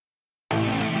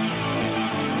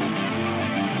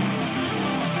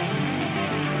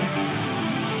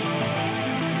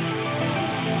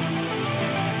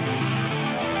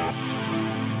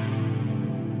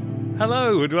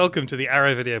Hello and welcome to the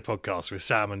Arrow Video Podcast with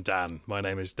Sam and Dan. My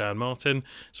name is Dan Martin,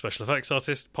 special effects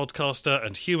artist, podcaster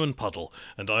and human puddle,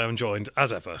 and I am joined,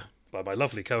 as ever, by my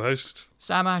lovely co-host...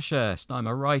 Sam Ashurst. I'm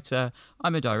a writer,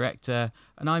 I'm a director,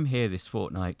 and I'm here this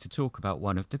fortnight to talk about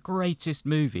one of the greatest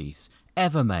movies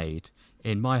ever made,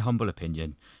 in my humble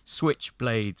opinion,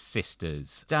 Switchblade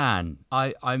Sisters. Dan,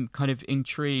 I'm kind of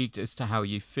intrigued as to how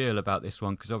you feel about this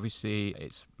one, because obviously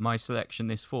it's my selection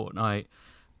this fortnight,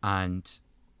 and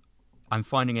I'm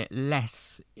finding it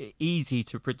less easy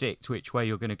to predict which way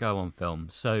you're going to go on film.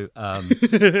 So,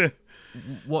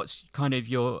 what's kind of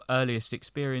your earliest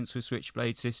experience with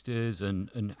Switchblade Sisters,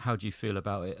 and how do you feel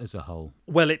about it as a whole?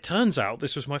 Well, it turns out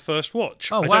this was my first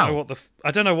watch. Oh, I wow.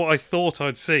 I don't know what I thought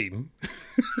I'd seen,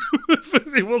 but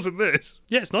it wasn't this.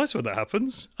 Yeah, it's nice when that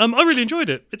happens. I really enjoyed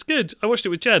it. It's good. I watched it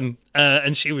with Jen,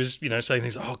 and she was, saying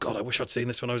things like, "Oh God, I wish I'd seen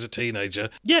this when I was a teenager."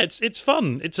 Yeah, it's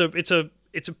fun. It's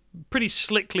a pretty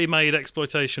slickly made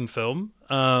exploitation film,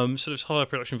 sort of higher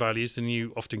production values than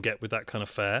you often get with that kind of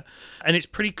fare, and it's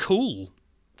pretty cool.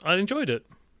 I enjoyed it.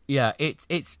 Yeah, it's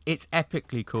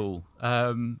epically cool.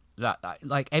 That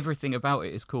like everything about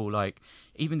it is cool. Like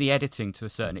even the editing to a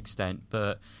certain extent,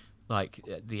 but like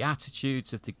the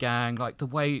attitudes of the gang, like the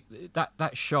way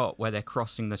that shot where they're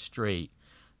crossing the street.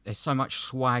 There's so much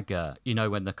swagger,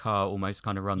 when the car almost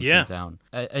kind of runs them down.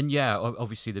 And yeah,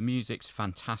 obviously the music's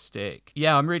fantastic.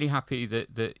 Yeah, I'm really happy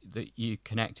that you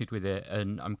connected with it,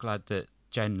 and I'm glad that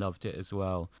Jen loved it as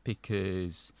well,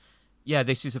 because, yeah,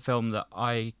 this is a film that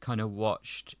I kind of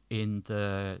watched in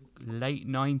the late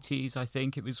 90s, I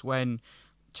think. It was when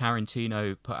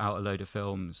Tarantino put out a load of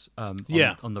films on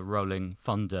the Rolling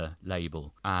Thunder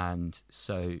label, and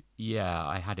so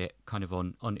I had it kind of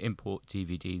on import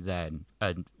DVD then,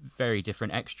 and very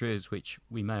different extras which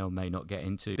we may or may not get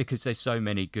into because there's so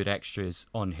many good extras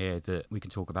on here that we can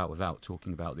talk about without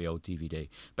talking about the old DVD.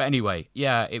 But anyway,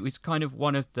 yeah, it was kind of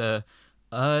one of the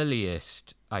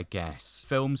earliest, I guess,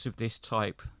 films of this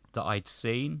type that I'd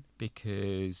seen,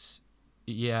 because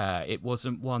it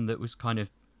wasn't one that was kind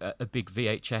of a big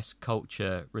VHS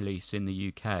culture release in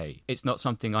the UK. It's not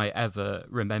something I ever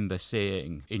remember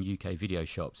seeing in UK video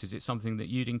shops. Is it something that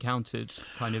you'd encountered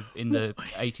kind of in the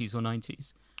 80s or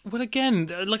 90s? Well,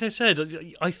 again, like I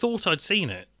said, I thought I'd seen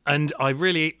it, and I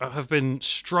really have been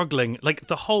struggling. Like,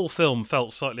 the whole film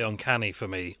felt slightly uncanny for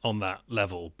me on that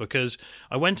level, because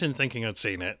I went in thinking I'd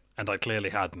seen it, and I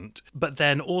clearly hadn't. But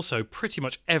then also, pretty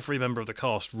much every member of the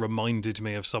cast reminded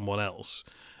me of someone else.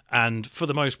 And for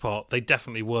the most part, they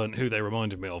definitely weren't who they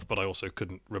reminded me of, but I also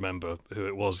couldn't remember who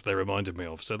it was they reminded me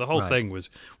of. So the whole thing was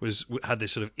had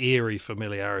this sort of eerie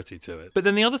familiarity to it. But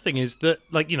then the other thing is that,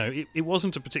 it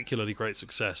wasn't a particularly great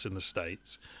success in the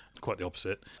States. Quite the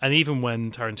opposite. And even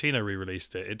when Tarantino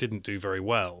re-released it, it didn't do very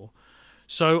well.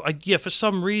 So, for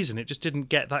some reason, it just didn't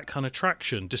get that kind of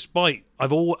traction, despite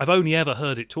I've only ever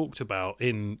heard it talked about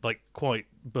in, quite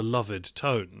beloved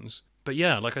tones. But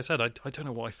yeah, like I said, I don't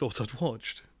know what I thought I'd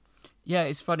watched. Yeah,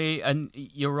 it's funny, and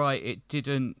you're right, it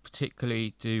didn't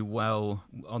particularly do well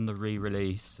on the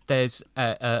re-release. There's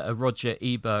a Roger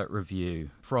Ebert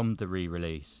review from the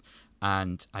re-release,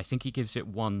 and I think he gives it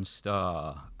 1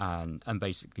 star, and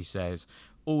basically says,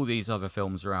 all these other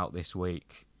films are out this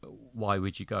week, why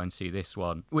would you go and see this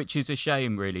one? Which is a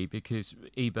shame, really, because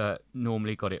Ebert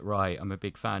normally got it right. I'm a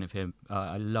big fan of him.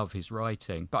 I love his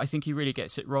writing. But I think he really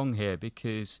gets it wrong here,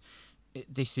 because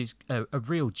this is a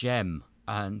real gem.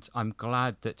 And I'm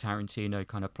glad that Tarantino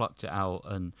kind of plucked it out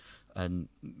and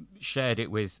shared it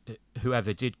with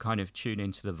whoever did kind of tune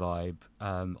into the vibe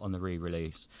on the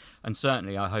re-release. And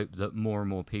certainly I hope that more and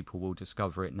more people will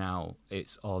discover it now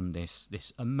it's on this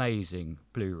amazing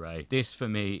Blu-ray. This, for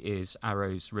me, is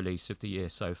Arrow's release of the year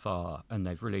so far, and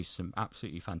they've released some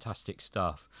absolutely fantastic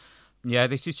stuff. Yeah,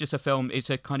 this is just a film. It's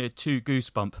a kind of 2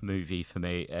 goosebump movie for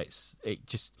me.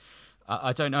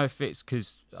 I don't know if it's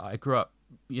because I grew up,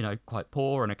 quite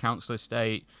poor on a council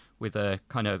estate with a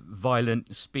kind of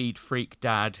violent speed freak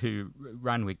dad who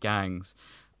ran with gangs.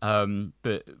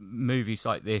 But movies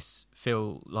like this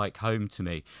feel like home to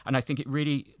me. And I think it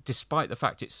really, despite the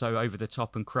fact it's so over the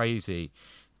top and crazy,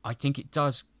 I think it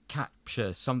does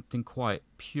capture something quite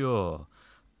pure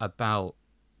about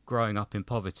growing up in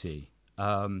poverty.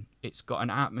 It's got an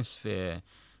atmosphere.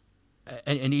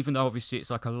 And even though obviously it's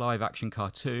like a live action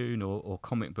cartoon or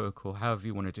comic book or however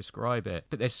you want to describe it,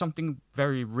 but there's something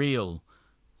very real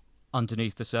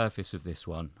underneath the surface of this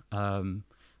one.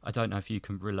 I don't know if you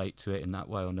can relate to it in that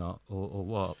way or not, or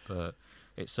what, but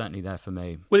it's certainly there for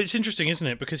me. Well, it's interesting, isn't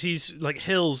it? Because he's,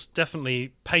 Hill's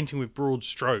definitely painting with broad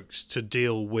strokes to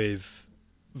deal with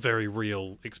very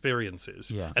real experiences.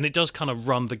 Yeah. And it does kind of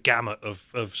run the gamut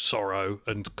of sorrow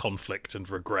and conflict and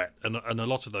regret. And a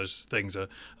lot of those things are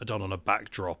done on a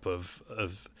backdrop of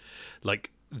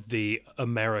like the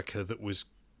America that was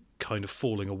kind of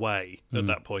falling away at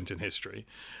that point in history.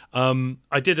 I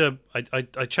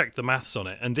checked the maths on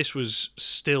it, and this was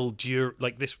still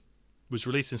this was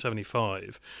released in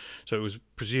 75, so it was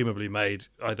presumably made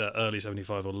either early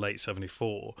 75 or late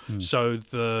 74. So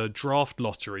the draft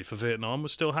lottery for Vietnam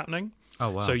was still happening. Oh,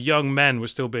 wow. So young men were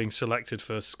still being selected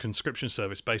for conscription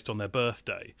service based on their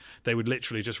birthday. They would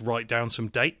literally just write down some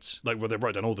dates, they'd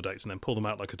write down all the dates and then pull them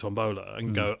out like a tombola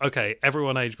and go, okay,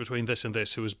 everyone aged between this and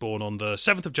this who was born on the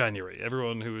 7th of January,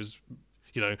 everyone who was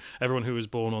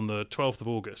born on the 12th of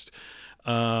August.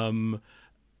 And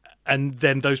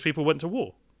then those people went to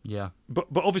war. Yeah. But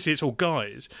obviously it's all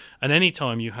guys, and any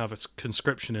time you have a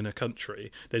conscription in a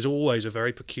country, there's always a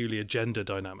very peculiar gender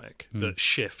dynamic that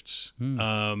shifts.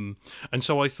 And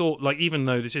so I thought, like, even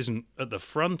though this isn't at the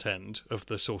front end of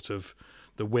the sort of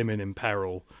the women in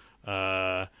peril,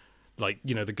 like,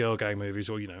 you know, the girl gang movies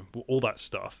or, you know, all that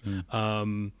stuff,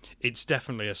 it's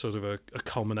definitely a sort of a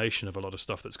culmination of a lot of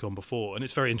stuff that's gone before. And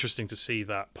it's very interesting to see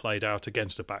that played out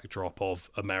against a backdrop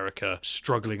of America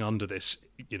struggling under this,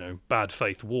 you know, bad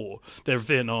faith war. There are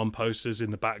Vietnam posters in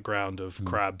the background of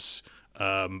Crabbe's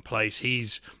place.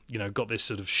 He's, you know, got this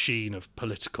sort of sheen of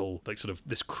political, like sort of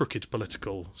this crooked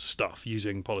political stuff,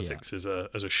 using politics as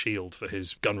a shield for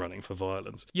his gun running for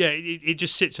violence. Yeah, it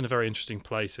just sits in a very interesting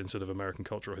place in sort of American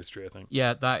cultural history, I think.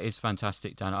 Yeah, that is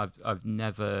fantastic, Dan. I've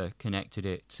never connected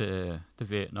it to the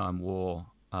Vietnam War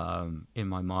in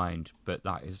my mind, but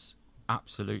that is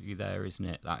absolutely there, isn't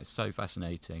it? That is so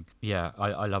fascinating. Yeah,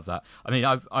 I love that. I mean,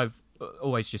 I've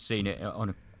always just seen it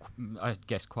on I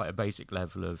guess quite a basic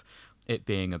level of it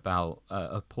being about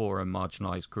a poor and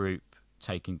marginalised group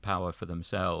taking power for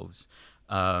themselves.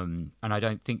 And I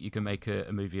don't think you can make a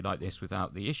movie like this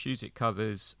without the issues it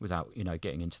covers, without, you know,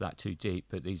 getting into that too deep.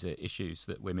 But these are issues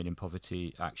that women in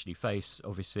poverty actually face,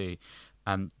 obviously.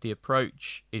 And the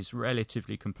approach is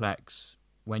relatively complex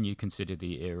when you consider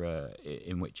the era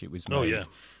in which it was made. Oh,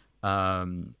 yeah.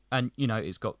 And, you know,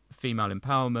 it's got female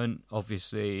empowerment.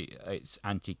 Obviously, it's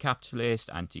anti-capitalist,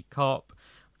 anti-cop.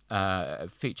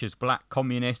 Features black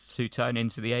communists who turn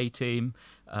into the A-team.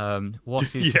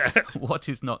 What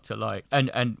is not to like?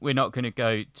 And we're not going to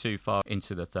go too far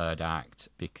into the third act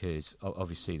because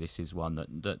obviously this is one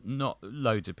that not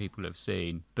loads of people have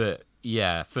seen. But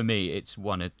yeah, for me, it's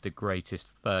one of the greatest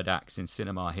third acts in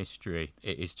cinema history.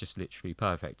 It is just literally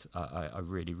perfect. I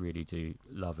really, really do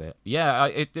love it. Yeah,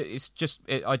 I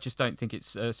just don't think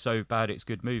it's so bad it's a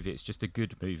good movie. It's just a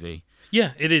good movie.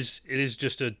 Yeah, it is.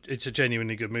 It's a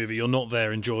genuinely good movie. You're not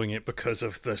there enjoying it because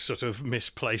of the sort of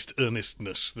misplaced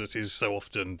earnestness that is so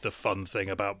often the fun thing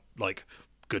about, like,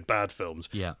 good bad films.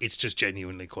 Yeah, it's just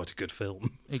genuinely quite a good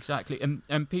film. Exactly,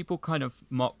 and people kind of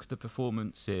mock the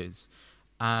performances,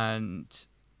 and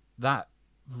that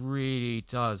really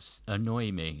does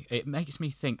annoy me. It makes me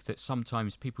think that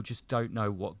sometimes people just don't know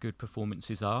what good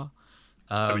performances are.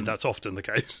 I mean, that's often the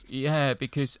case. Yeah,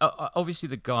 because obviously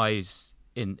the guys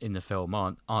in the film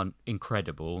aren't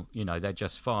incredible. You know, they're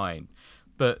just fine.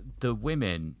 But the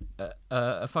women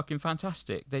are fucking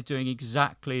fantastic. They're doing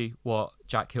exactly what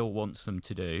Jack Hill wants them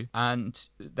to do. And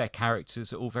their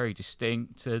characters are all very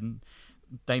distinct and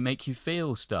they make you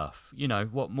feel stuff. You know,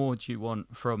 what more do you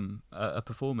want from a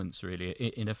performance, really,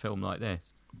 in a film like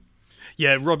this?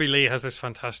 Yeah, Robbie Lee has this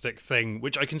fantastic thing,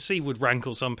 which I can see would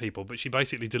rankle some people, but she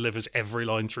basically delivers every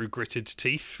line through gritted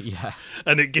teeth. Yeah.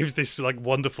 And it gives this, like,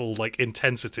 wonderful, like,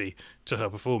 intensity to her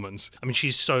performance. I mean,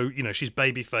 she's so, you know, she's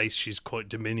baby-faced, she's quite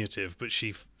diminutive, but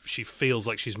she feels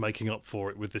like she's making up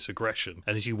for it with this aggression.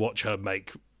 And as you watch her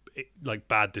make, like,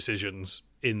 bad decisions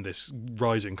in this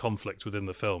rising conflict within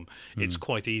the film, it's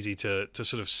quite easy to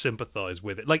sort of sympathise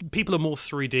with it. Like, people are more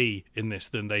 3D in this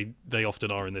than they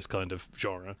often are in this kind of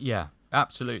genre. Yeah,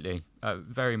 absolutely.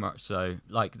 Very much so.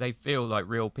 Like, they feel like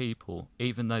real people,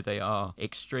 even though they are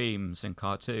extremes and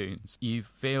cartoons. You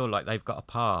feel like they've got a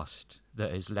past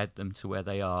that has led them to where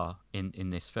they are in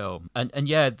this film. And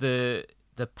yeah, the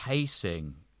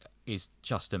pacing is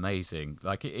just amazing.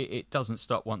 Like, it doesn't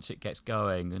stop once it gets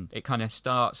going, and it kind of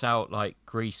starts out like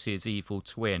Grease's evil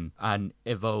twin and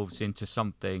evolves into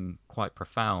something quite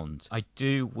profound. I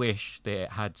do wish that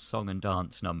it had song and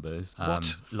dance numbers,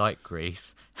 like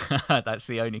Grease. That's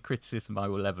the only criticism I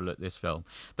will level at this film.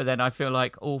 But then I feel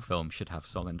like all films should have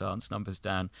song and dance numbers,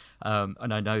 Dan.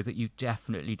 And I know that you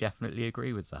definitely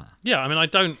agree with that. Yeah, I mean, I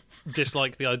don't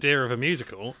dislike the idea of a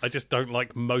musical. I just don't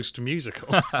like most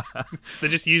musicals. They're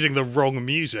just using the wrong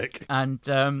music.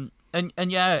 And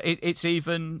And yeah, it's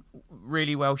even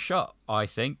really well shot, I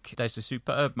think. There's a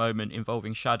superb moment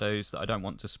involving shadows that I don't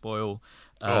want to spoil.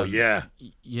 Oh, yeah.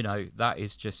 You know, that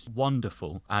is just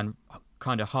wonderful and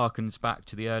kind of harkens back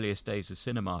to the earliest days of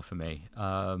cinema for me,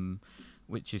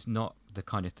 which is not the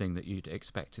kind of thing that you'd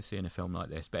expect to see in a film like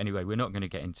this. But anyway, we're not going to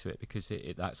get into it because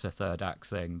that's a third act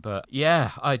thing. But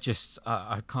yeah, I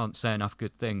can't say enough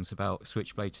good things about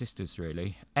Switchblade Sisters,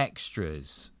 really.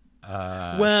 Extras.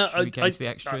 Should we get into the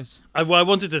extras? I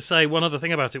wanted to say one other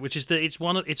thing about it, which is that it's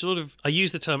sort of, I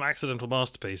use the term accidental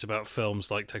masterpiece about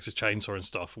films like Texas Chainsaw and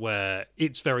stuff, where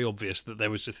it's very obvious that there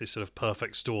was just this sort of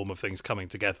perfect storm of things coming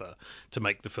together to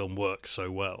make the film work so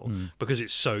well, because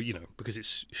it's so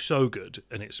good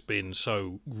and it's been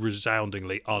so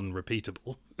resoundingly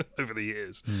unrepeatable over the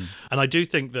years. And I do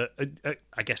think that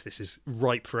I guess this is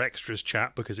ripe for extras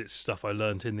chat because it's stuff I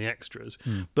learnt in the extras,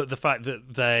 but the fact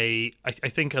that I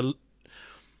think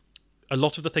a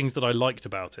lot of the things that I liked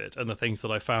about it and the things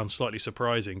that I found slightly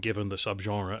surprising given the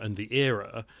subgenre and the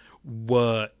era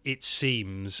were, it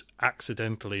seems,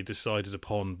 accidentally decided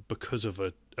upon because of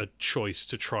a choice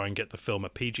to try and get the film a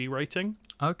PG rating.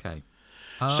 Okay.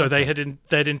 So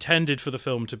they'd intended for the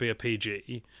film to be a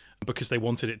PG because they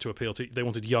wanted it to appeal to, they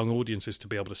wanted young audiences to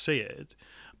be able to see it,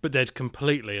 but they'd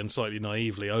completely and slightly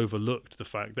naively overlooked the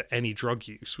fact that any drug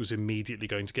use was immediately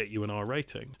going to get you an R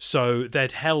rating. So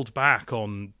they'd held back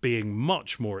on being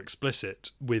much more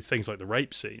explicit with things like the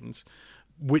rape scenes,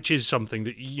 which is something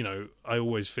that, you know, I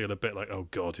always feel a bit like, oh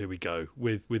God, here we go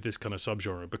with this kind of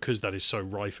subgenre, because that is so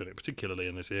rife in it, particularly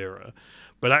in this era.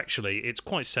 But actually, it's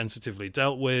quite sensitively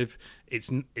dealt with. It's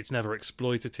never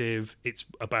exploitative. It's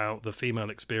about the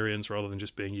female experience rather than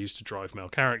just being used to drive male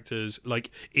characters. Like,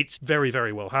 it's very,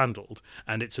 very well handled,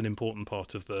 and it's an important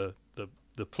part of the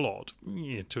plot,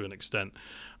 you know, to an extent.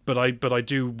 But I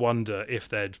do wonder if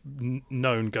they'd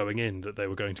known going in that they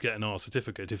were going to get an R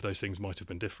certificate, if those things might have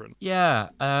been different. Yeah,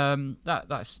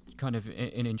 that's kind of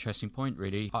an interesting point,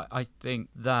 really. I think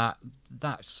that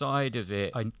side of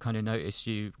it, I kind of noticed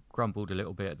you grumbled a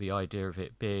little bit at the idea of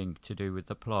it being to do with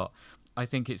the plot. I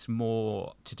think it's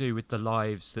more to do with the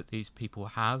lives that these people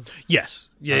have. Yes,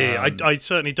 yeah. I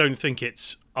certainly don't think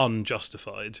it's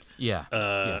unjustified.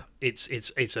 Yeah,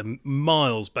 It's a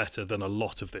miles better than a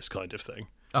lot of this kind of thing.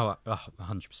 Oh,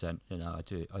 100%. You know,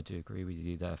 I do agree with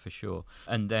you there for sure.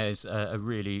 And there's a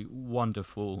really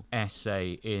wonderful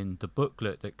essay in the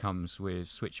booklet that comes with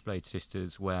Switchblade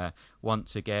Sisters, where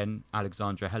once again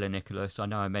Alexandra Heller-Nicholas, I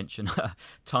know I mention her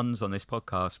tons on this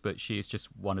podcast, but she is just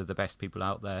one of the best people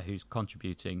out there who's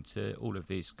contributing to all of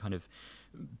these kind of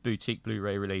boutique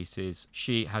Blu-ray releases.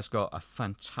 She has got a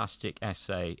fantastic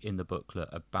essay in the booklet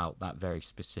about that very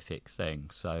specific thing,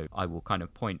 so I will kind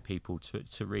of point people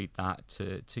to read that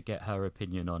to get her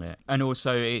opinion on it. And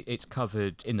also it's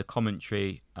covered in the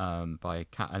commentary by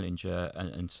Kat Ellinger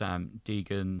and Sam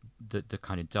Deegan, the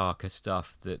kind of darker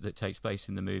stuff that takes place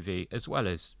in the movie, as well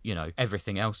as, you know,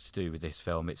 everything else to do with this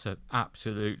film. It's an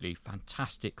absolutely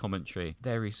fantastic commentary.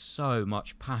 There is so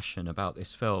much passion about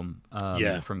this film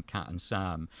from Kat and Sam.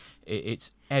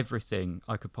 It's everything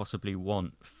I could possibly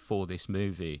want for this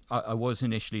movie. I was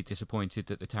initially disappointed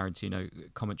that the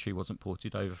Tarantino commentary wasn't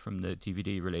ported over from the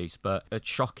DVD release, but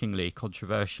shockingly,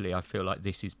 controversially, I feel like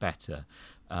this is better.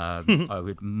 I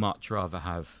would much rather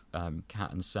have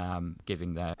Kat and Sam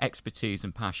giving their expertise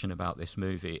and passion about this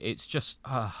movie. It's just,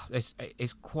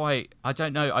 it's quite, I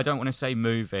don't know, I don't want to say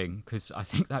moving, because I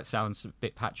think that sounds a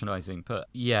bit patronising, but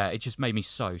yeah, it just made me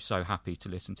so happy to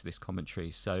listen to this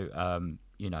commentary. So,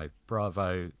 you know,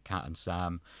 bravo, Kat and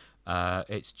Sam.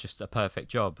 It's just a perfect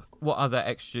job. What other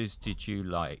extras did you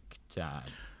like,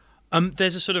 Dan?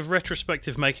 There's a sort of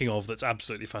retrospective making of that's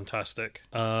absolutely fantastic,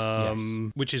 Yes.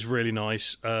 which is really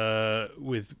nice.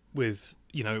 With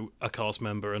you know, a cast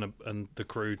member and the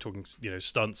crew talking, you know,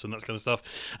 stunts and that kind of stuff,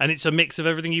 and it's a mix of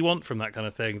everything you want from that kind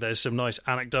of thing. There's some nice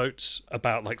anecdotes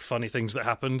about like funny things that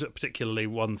happened. Particularly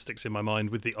one sticks in my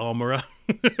mind with the armourer,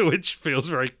 which feels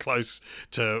very close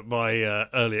to my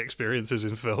early experiences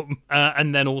in film.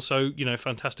 And then also, you know,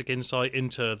 fantastic insight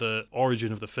into the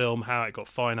origin of the film, how it got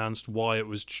financed, why it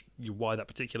was, why that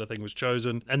particular thing was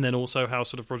chosen, and then also how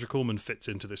sort of Roger Corman fits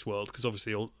into this world, because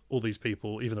obviously all these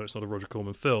people, even though it's not a Roger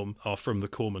Corman film, are from the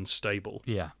Corman stable.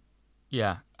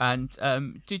 Yeah.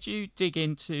 And did you dig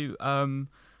into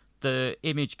the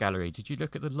image gallery? Did you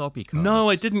look at the lobby cards? No,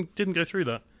 I didn't go through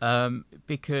that.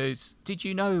 Because did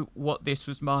you know what this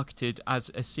was marketed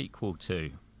as a sequel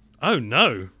to? Oh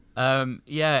no.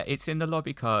 Yeah, it's in the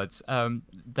lobby cards.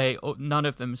 None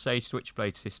of them say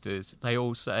Switchblade Sisters. They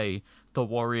all say The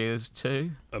Warriors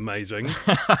 2. Amazing.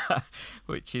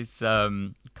 Which is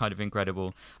kind of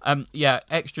incredible. Yeah,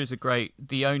 extras are great.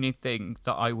 The only thing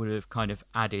that I would have kind of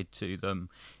added to them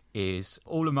is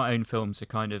all of my own films are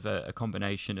kind of a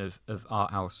combination of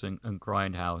art house and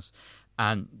grindhouse,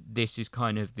 and this is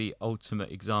kind of the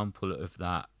ultimate example of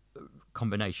that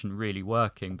combination really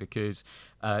working, because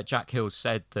Jack Hill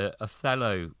said that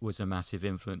Othello was a massive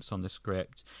influence on the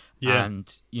script. Yeah.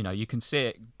 And you can see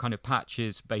it kind of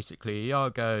patches basically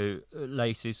Iago,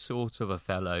 Lace's sort of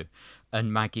Othello,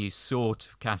 and Maggie's sort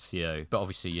of Cassio. But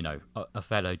obviously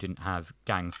Othello didn't have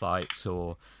gang fights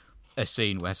or a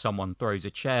scene where someone throws a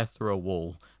chair through a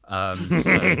wall. So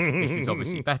this is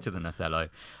obviously better than Othello.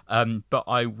 But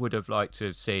I would have liked to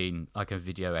have seen like a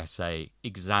video essay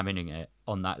examining it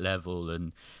on that level,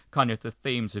 and kind of the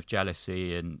themes of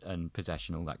jealousy and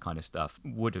possession, all that kind of stuff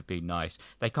would have been nice.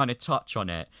 They kind of touch on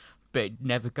it, but it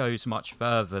never goes much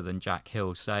further than Jack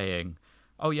Hill saying,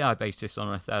 oh yeah, I based this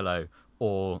on Othello,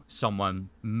 or someone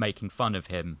making fun of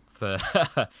him for...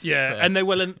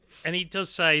 And he does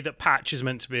say that Patch is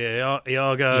meant to be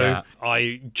Iago. Yeah.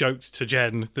 I joked to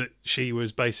Jen that she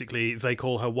was basically, they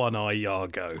call her One Eye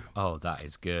Iago. Oh, that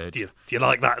is good. Do you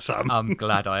like that, Sam? I'm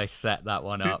glad I set that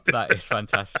one up. That is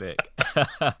fantastic.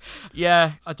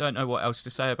 Yeah, I don't know what else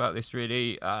to say about this,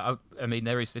 really. I mean,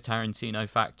 there is the Tarantino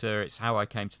factor. It's how I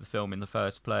came to the film in the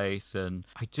first place. And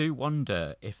I do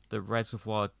wonder if the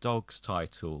Reservoir Dogs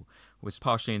title was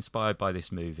partially inspired by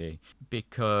this movie,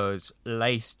 because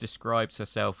Lace describes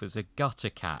herself as a gutter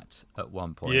cat at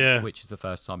one point, which is the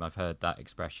first time I've heard that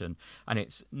expression, and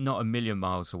it's not a million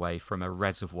miles away from a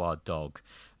reservoir dog.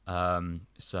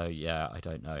 So yeah, I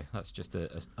don't know. That's just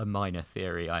a minor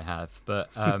theory I have, but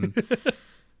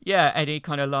yeah. Any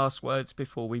kind of last words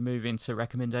before we move into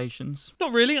recommendations?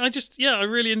 Not really. I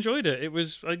really enjoyed it. It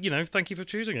was, thank you for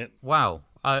choosing it. Wow,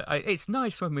 it's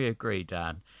nice when we agree,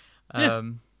 Dan.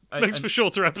 Thanks for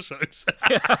shorter episodes.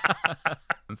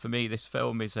 And for me, this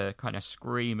film is a kind of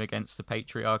scream against the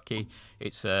patriarchy.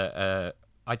 It's I'd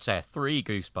say a 3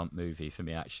 Goosebump movie for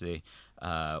me, actually.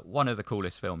 One of the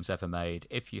coolest films ever made.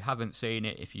 If you haven't seen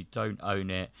it, if you don't own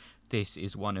it, this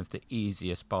is one of the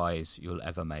easiest buys you'll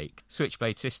ever make.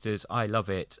 Switchblade Sisters, I love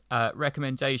it.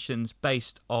 Recommendations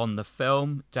based on the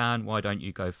film. Dan, why don't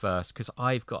you go first? Because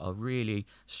I've got a really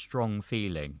strong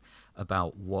feeling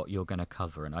about what you're going to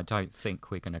cover, and I don't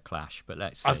think we're going to clash, but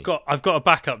let's see. I've got a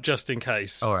backup just in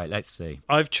case. All right, let's see.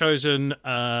 I've chosen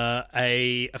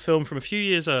a film from a few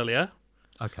years earlier.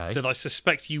 Okay. That I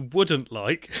suspect you wouldn't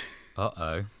like.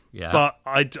 Uh-oh. Yeah. But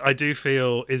I do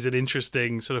feel is an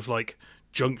interesting sort of like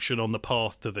junction on the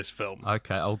path to this film.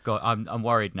 Okay. Oh god, I'm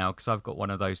worried now because I've got one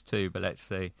of those too, but let's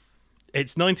see.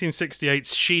 It's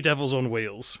 1968's She-Devils on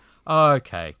Wheels. Oh,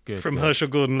 okay, good. From Herschel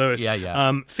Gordon Lewis.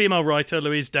 Yeah. Female writer,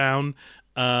 Louise Down.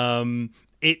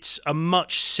 It's a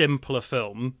much simpler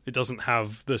film. It doesn't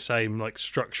have the same like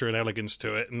structure and elegance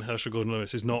to it, and Herschel Gordon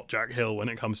Lewis is not Jack Hill when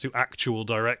it comes to actual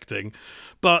directing.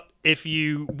 But if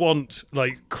you want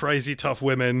like crazy tough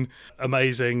women,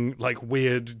 amazing like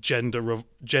weird gender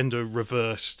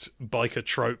reversed biker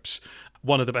tropes,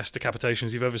 one of the best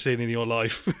decapitations you've ever seen in your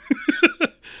life,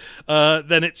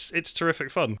 then it's terrific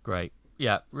fun. Great.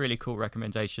 Yeah, really cool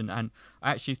recommendation. And I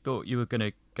actually thought you were going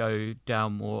to go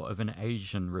down more of an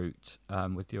Asian route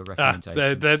with your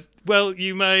recommendations. Well,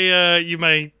 you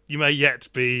may yet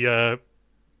be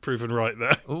proven right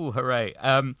there. Oh, hooray!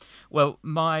 Well,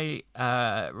 my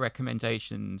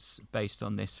recommendations based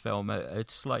on this film are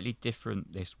slightly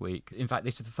different this week. In fact,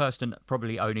 this is the first and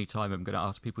probably only time I'm going to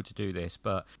ask people to do this.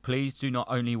 But please do not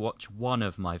only watch one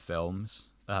of my films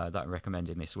that I'm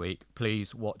recommending this week.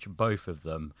 Please watch both of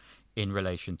them in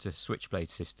relation to Switchblade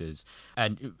Sisters.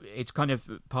 And it's kind of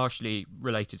partially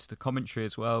related to the commentary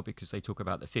as well, because they talk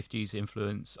about the 50s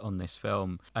influence on this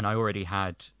film. And I already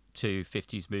had 2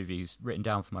 50s movies written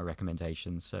down for my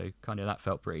recommendations, so kind of that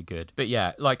felt pretty good. But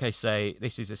yeah, like I say,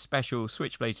 this is a special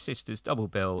Switchblade Sisters double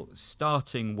bill,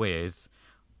 starting with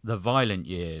The Violent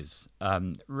Years,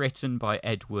 written by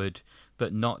Ed Wood,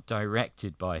 but not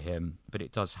directed by him. But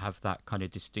it does have that kind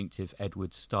of distinctive Ed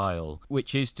Wood style,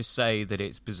 which is to say that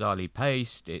it's bizarrely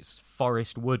paced, it's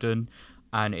forest wooden,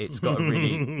 and it's got a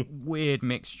really weird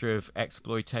mixture of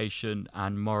exploitation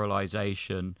and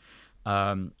moralization.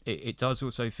 It does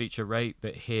also feature rape,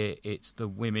 but here it's the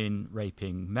women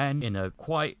raping men in a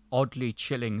quite oddly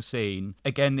chilling scene.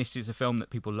 Again, this is a film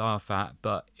that people laugh at,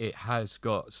 but it has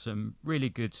got some really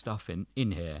good stuff in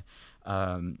here.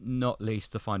 not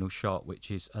least the final shot,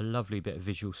 which is a lovely bit of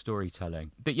visual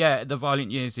storytelling. But yeah, The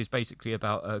Violent Years is basically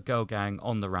about a girl gang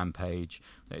on the rampage.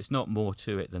 There's not more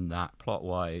to it than that,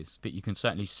 plot-wise, but you can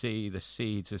certainly see the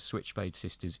seeds of Switchblade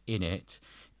Sisters in it.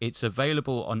 It's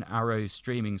available on Arrow's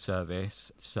streaming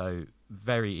service, so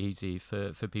very easy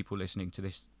for people listening to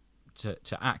this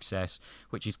to access,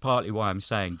 which is partly why I'm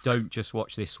saying don't just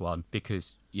watch this one,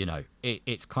 because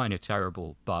it's kind of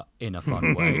terrible but in a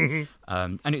fun way.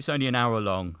 And it's only an hour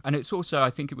long, and it's also, I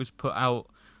think it was put out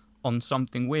on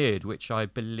Something Weird, which I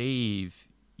believe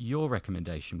your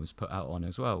recommendation was put out on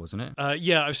as well, wasn't it?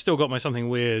 Yeah, I've still got my Something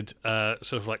Weird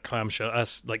sort of like clamshell,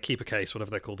 like keeper case,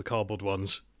 whatever they're called, the cardboard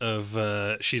ones of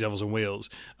She-Devils on Wheels.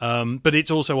 But it's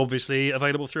also obviously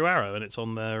available through Arrow, and it's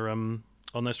on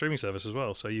their streaming service as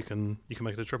well, so you can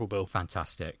make it a triple bill.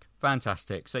 Fantastic.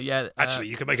 So yeah, actually,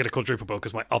 you can make it a quadruple bill,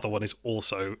 because my other one is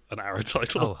also an Arrow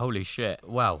title. Oh, holy shit!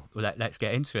 Well, let's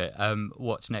get into it.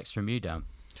 What's next from you, Dan?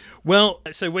 Well,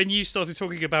 so when you started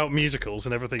talking about musicals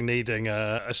and everything needing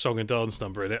a song and dance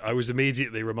number in it, I was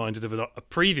immediately reminded of a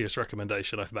previous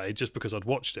recommendation I've made, just because I'd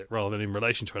watched it rather than in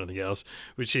relation to anything else,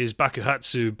 which is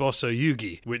Bakuhatsu Bosso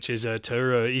Yugi, which is a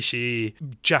Toru Ishii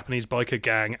Japanese biker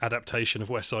gang adaptation of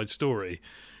West Side Story.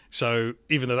 So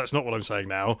even though that's not what I'm saying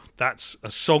now, that's a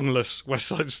songless West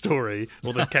Side Story,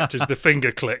 all they've kept is the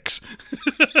finger clicks.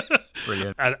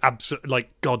 Brilliant. And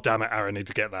God damn it, Aaron, need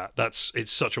to get that.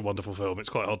 It's such a wonderful film. It's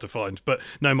quite hard to find. But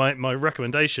no, my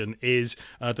recommendation is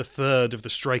the third of the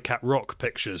Stray Cat Rock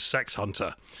pictures, Sex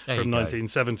Hunter, from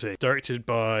 1970, directed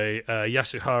by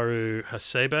Yasuharu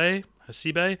Hasebe,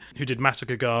 who did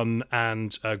Massacre Gun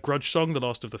and Grudge Song, the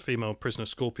last of the female Prisoner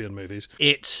Scorpion movies.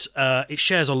 It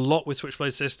shares a lot with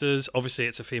Switchblade Sisters. Obviously,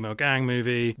 it's a female gang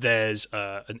movie. There's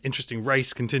an interesting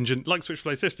race contingent. Like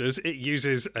Switchblade Sisters, it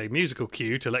uses a musical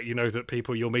cue to let you know that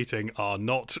people you're meeting are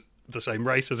not the same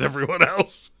race as everyone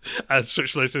else, as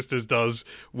Switchblade Sisters does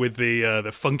with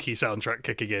the funky soundtrack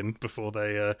kicking in before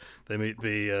they meet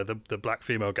the black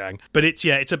female gang. But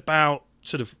it's about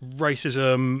sort of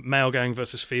racism, male gang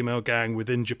versus female gang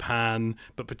within Japan,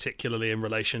 but particularly in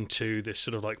relation to this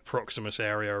sort of like Proximus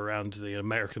area around the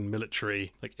American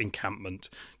military like encampment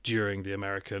during the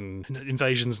American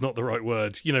invasion's not the right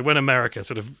word. When America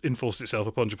sort of enforced itself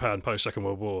upon Japan post Second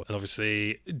World War, and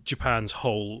obviously Japan's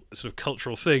whole sort of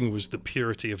cultural thing was the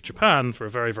purity of Japan for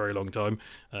a very, very long time,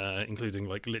 including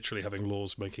like literally having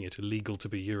laws making it illegal to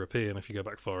be European if you go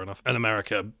back far enough. And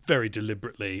America very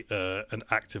deliberately and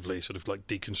actively sort of like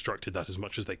deconstructed that as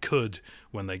much as they could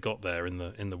when they got there in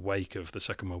the wake of the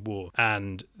Second World War.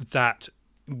 And that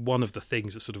one of the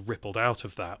things that sort of rippled out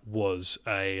of that was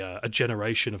a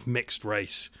generation of mixed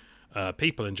race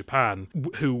people in Japan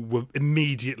who were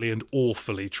immediately and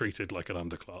awfully treated like an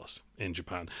underclass in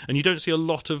Japan. And you don't see a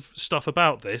lot of stuff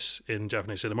about this in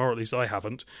Japanese cinema, or at least I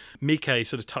haven't. Mike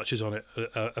sort of touches on it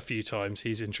a few times.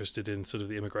 He's interested in sort of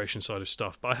the immigration side of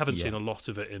stuff, but I haven't seen a lot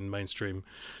of it in mainstream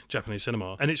Japanese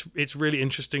cinema. And it's really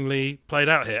interestingly played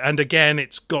out here. And again,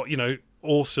 it's got,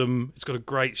 awesome. It's got a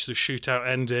great sort of shootout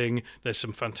ending. There's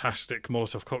some fantastic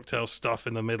Molotov cocktail stuff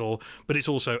in the middle, but it's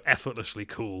also effortlessly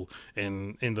cool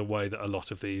in the way that a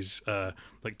lot of these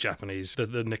like Japanese the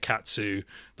Nikatsu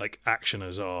like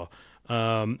actioners are.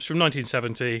 It's from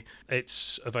 1970.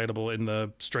 It's available in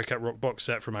the Stray Cat Rock box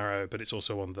set from Arrow, but it's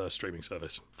also on the streaming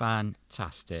service.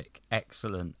 Fantastic.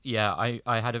 Excellent. Yeah,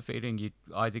 I had a feeling you'd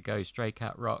either go Stray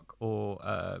Cat Rock or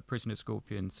Prisoner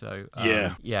Scorpion. So,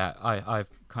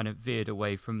 I've kind of veered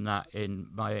away from that in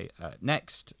my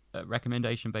next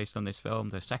recommendation based on this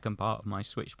film, the second part of my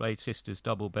Switchblade Sisters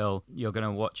double bill. You're going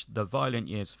to watch The Violent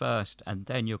Years first, and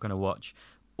then you're going to watch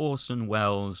Orson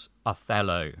Welles'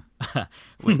 Othello,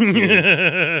 which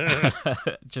is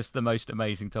just the most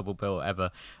amazing double bill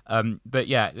ever. But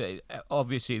yeah,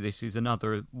 obviously this is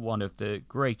another one of the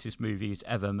greatest movies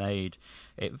ever made.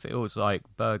 It feels like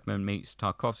Bergman meets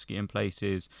Tarkovsky in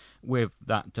places, with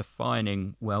that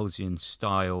defining Wellesian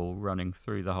style running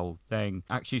through the whole thing.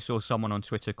 Actually saw someone on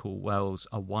Twitter call Welles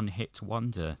a one-hit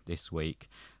wonder this week.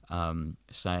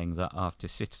 Saying that after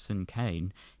Citizen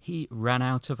Kane, he ran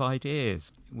out of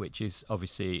ideas, which is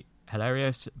obviously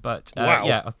hilarious. But wow.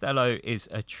 Othello is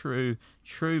a true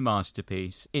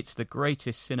masterpiece. It's the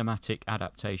greatest cinematic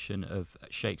adaptation of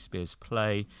Shakespeare's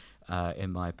play.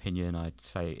 In my opinion, I'd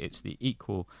say it's the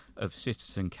equal of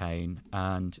Citizen Kane,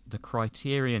 and the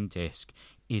Criterion disc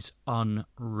is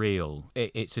unreal.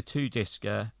 It's a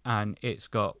 2-discer, and it's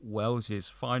got Welles's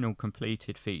final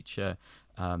completed feature,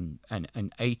 an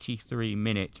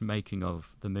 83-minute making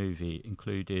of the movie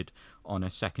included on a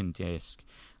second disc.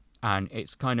 And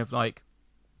it's kind of like,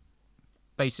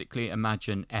 basically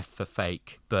imagine F for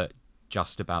Fake, but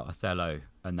just about Othello,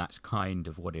 and that's kind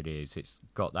of what it is. It's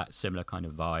got that similar kind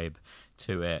of vibe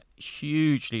to it.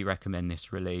 Hugely recommend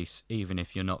this release, even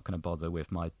if you're not going to bother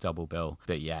with my double bill.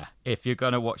 But yeah, if you're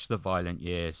going to watch The Violent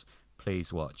Years,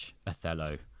 please watch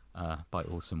Othello by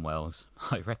Orson Welles.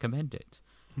 I recommend it.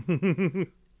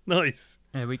 Nice.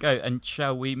 There we go. And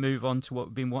shall we move on to what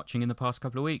we've been watching in the past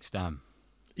couple of weeks, Dan?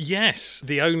 Yes,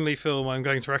 the only film I'm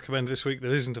going to recommend this week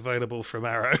that isn't available from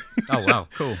Arrow. Oh, wow,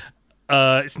 cool.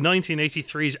 It's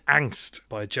 1983's Angst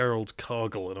by Gerald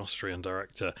Cargill, an Austrian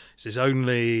director. It's his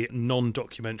only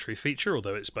non-documentary feature,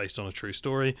 although it's based on a true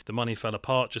story. The money fell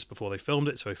apart just before they filmed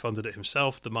it, so he funded it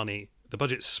himself. The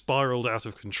budget spiraled out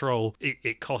of control.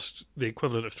 It cost the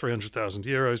equivalent of 300,000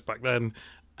 euros back then,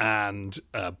 and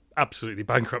absolutely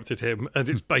bankrupted him, and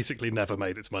it's basically never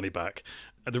made its money back.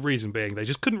 And the reason being they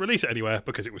just couldn't release it anywhere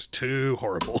because it was too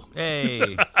horrible.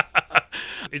 Hey.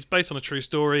 It's based on a true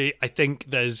story. I think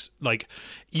there's, like,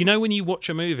 you know when you watch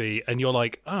a movie and you're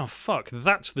like, oh, fuck,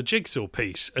 that's the jigsaw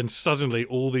piece, and suddenly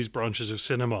all these branches of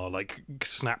cinema, like,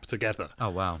 snap together. Oh,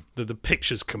 wow. The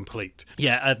picture's complete.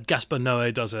 Yeah, Gaspar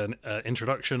Noé does an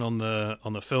introduction on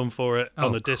the film for it,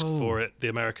 on the disc for it. The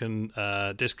American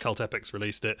disc Cult Epics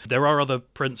released it. There are other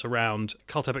prints around.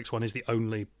 Cult Epics one is the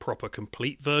only proper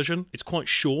complete version. It's quite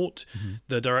short. Mm-hmm.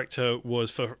 The director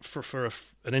was, for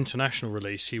an international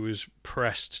release, he was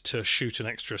pressed to shoot an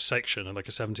extra section and like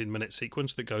a 17-minute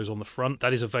sequence that goes on the front.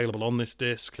 That is available on this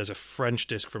disc. There's a French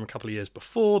disc from a couple of years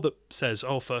before that says,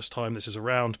 oh, first time this is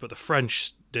around, but the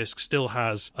French disc still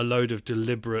has a load of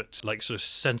deliberate, like, sort of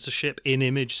censorship,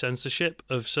 in-image censorship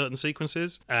of certain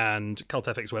sequences, and Cult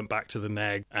Epics went back to the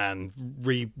neg and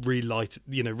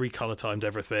recolor timed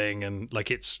everything, and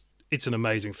like it's an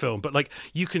amazing film. But like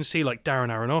you can see like Darren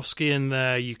Aronofsky in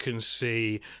there, you can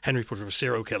see Henry Portrait of a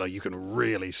Serial Killer, you can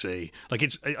really see, like,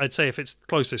 I'd say if it's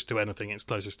closest to anything, it's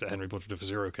closest to Henry Portrait of a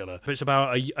Serial Killer. It's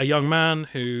about a young man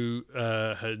who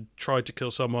had tried to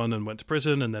kill someone and went to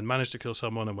prison, and then managed to kill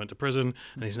someone and went to prison,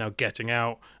 and he's now getting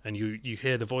out, and you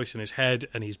hear the voice in his head,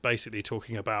 and he's basically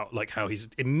talking about like how he's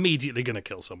immediately going to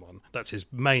kill someone. That's his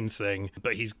main thing,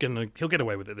 but he'll get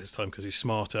away with it this time because he's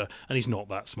smarter, and he's not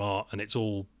that smart, and it's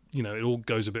all, you know, it all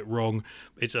goes a bit wrong.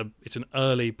 It's an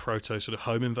early proto sort of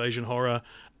home invasion horror.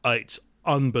 It's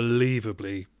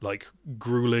unbelievably like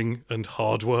grueling and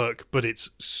hard work, but it's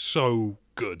so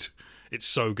good. It's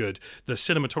so good. The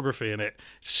cinematography in it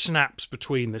snaps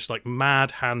between this like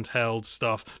mad handheld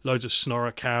stuff, loads of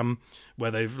Snoracam,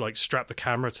 where they've like strapped the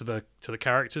camera to the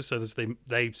characters so that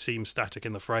they seem static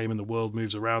in the frame and the world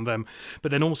moves around them.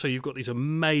 But then also you've got these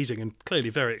amazing and clearly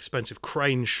very expensive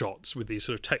crane shots with these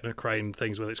sort of techno crane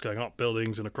things where it's going up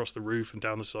buildings and across the roof and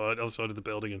down the other side of the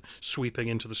building and sweeping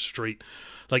into the street.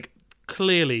 Like,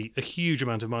 clearly a huge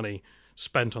amount of money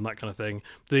spent on that kind of thing.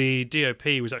 The DOP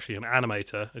was actually an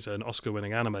animator, it's an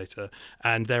Oscar-winning animator,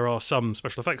 and there are some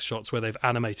special effects shots where they've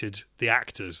animated the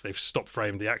actors, they've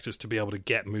stop-framed the actors to be able to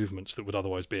get movements that would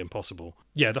otherwise be impossible.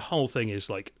 Yeah, the whole thing is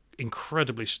like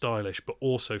incredibly stylish, but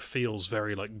also feels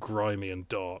very like grimy and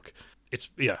dark.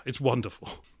 It's wonderful.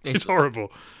 It's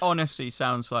horrible. Honestly,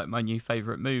 sounds like my new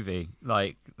favourite movie.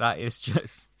 Like, that is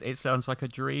just, it sounds like a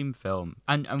dream film.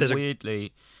 And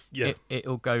weirdly,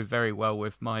 it'll go very well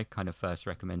with my kind of first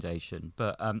recommendation.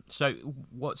 But so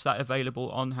what's that available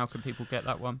on? How can people get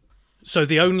that one? So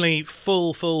the only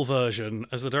full version,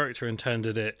 as the director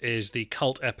intended it, is the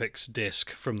Cult Epics disc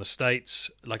from the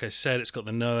States. Like I said, it's got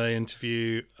the Noé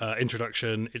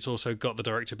introduction. It's also got the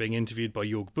director being interviewed by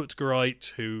Jörg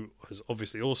Buttgereit, who has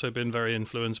obviously also been very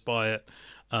influenced by it.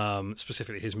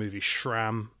 Specifically his movie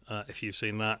Shram, if you've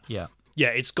seen that. Yeah. Yeah,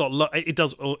 it's got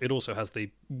it also has the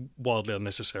wildly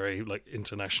unnecessary like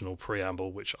international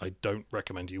preamble, which I don't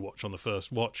recommend you watch on the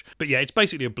first watch. But yeah, it's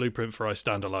basically a blueprint for I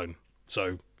Stand Alone.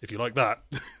 So if you like that,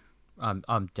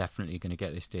 I'm definitely going to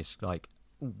get this disc. Like,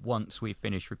 once we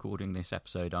finish recording this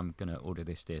episode, I'm going to order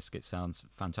this disc. It sounds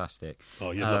fantastic.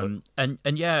 Oh, you'd love it.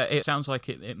 And yeah, it sounds like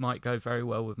it might go very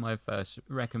well with my first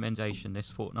recommendation this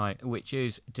fortnight, which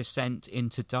is Descent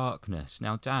into Darkness.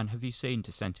 Now, Dan, have you seen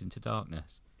Descent into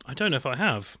Darkness? I don't know if I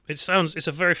have. It's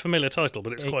a very familiar title,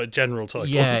 but it's quite a general title.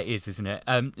 Yeah, it is, isn't it?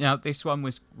 Now, this one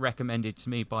was recommended to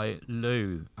me by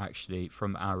Lou, actually,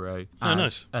 from Arrow, as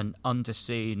nice. An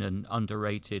underseen and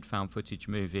underrated found footage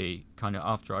movie, kind of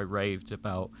after I raved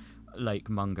about Lake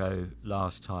Mungo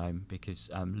last time, because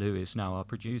Lou is now our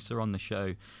producer on the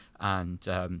show. And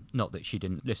not that she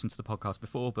didn't listen to the podcast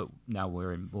before, but now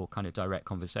we're in more kind of direct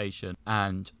conversation.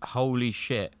 And holy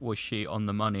shit, was she on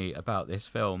the money about this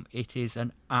film. It is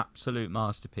an absolute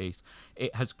masterpiece.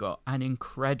 It has got an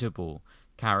incredible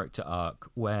character arc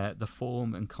where the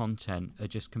form and content are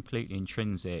just completely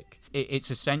intrinsic. It's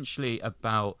essentially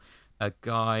about a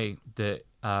guy that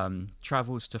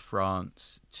travels to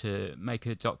France to make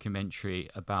a documentary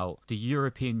about the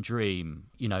European dream.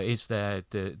 You know, is there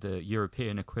the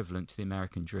European equivalent to the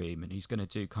American dream? And he's going to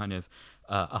do kind of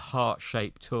a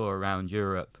heart-shaped tour around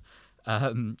Europe.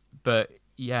 But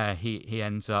yeah, he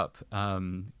ends up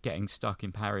getting stuck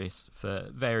in Paris for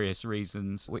various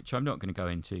reasons, which I'm not going to go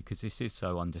into because this is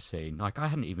so underseen. Like, I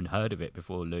hadn't even heard of it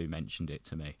before Lou mentioned it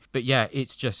to me. But yeah,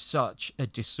 it's just such a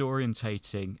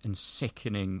disorientating and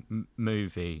sickening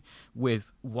movie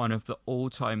with one of the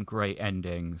all-time great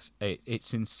endings. It's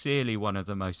sincerely one of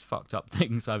the most fucked up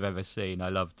things I've ever seen. I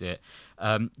loved it.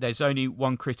 There's only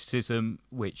one criticism,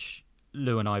 which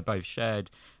Lou and I both shared.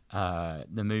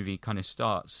 The movie kind of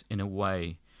starts in a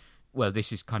way, well,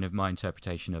 this is kind of my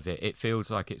interpretation of it. It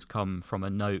feels like it's come from a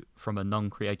note from a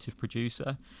non-creative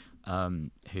producer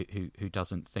who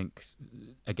doesn't think,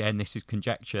 again, this is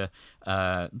conjecture,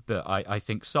 but I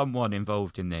think someone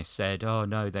involved in this said, oh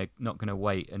no, they're not going to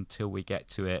wait until we get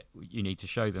to it. You need to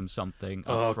show them something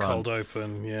up front. Cold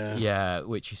open, yeah. Yeah,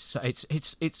 which is,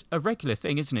 it's a regular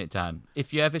thing, isn't it, Dan?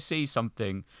 If you ever see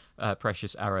something,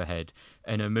 Precious Arrowhead,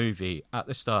 in a movie at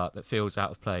the start that feels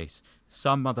out of place,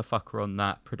 some motherfucker on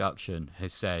that production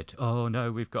has said, oh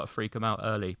no, we've got to freak them out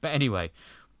early. But anyway,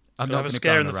 I'm not going to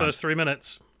scare in the first 3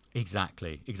 minutes.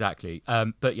 Exactly.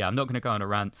 But yeah, I'm not going to go on a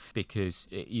rant because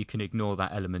you can ignore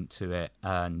that element to it.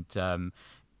 And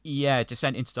yeah,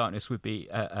 Descent into Darkness would be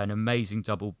an amazing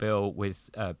double bill with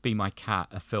Be My Cat,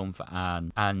 a film for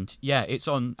Anne. And yeah, it's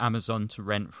on Amazon to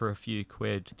rent for a few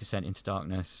quid, Descent into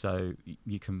Darkness. So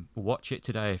you can watch it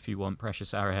today if you want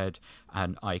Precious Arrowhead.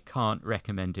 And I can't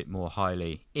recommend it more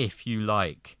highly if you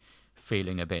like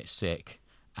feeling a bit sick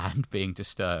and being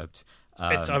disturbed.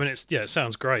 It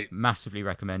sounds great. Massively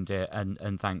recommend it,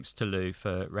 and thanks to Lou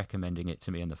for recommending it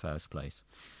to me in the first place.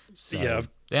 So,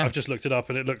 yeah, I've just looked it up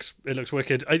and it looks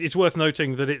wicked. It's worth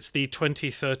noting that it's the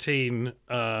 2013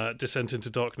 Descent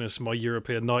into Darkness, My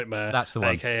European Nightmare. That's the one.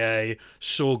 AKA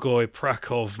Sorgoy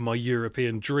Prakov, My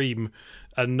European Dream,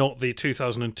 and not the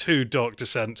 2002 Dark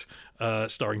Descent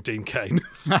starring Dean Cain.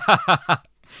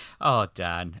 Oh,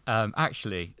 Dan.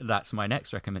 Actually, that's my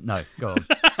next recommend. No, go on.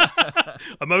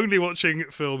 I'm only watching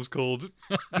films called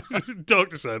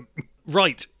Dark Descent.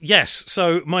 Right, yes.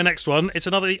 So my next one, it's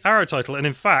another Arrow title, and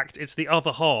in fact, it's the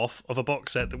other half of a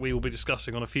box set that we will be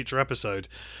discussing on a future episode.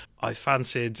 I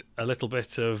fancied a little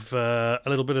bit of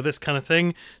this kind of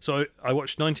thing, so I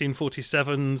watched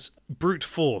 1947's Brute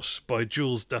Force by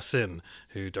Jules Dassin,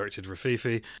 who directed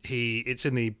Rafifi. It's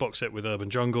in the box set with Urban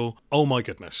Jungle. Oh my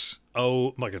goodness.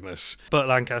 Burt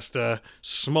Lancaster,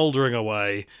 smouldering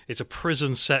away. It's a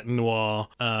prison set noir.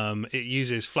 It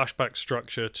uses flashback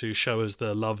structure to show us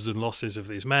the loves and losses of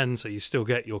these men, so you still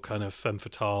get your kind of femme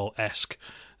fatale-esque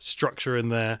structure in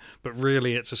there, but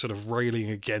really it's a sort of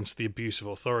railing against the abuse of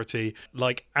authority.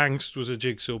 Like Angst was a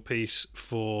jigsaw piece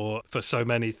for so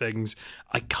many things.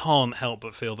 I can't help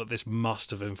but feel that this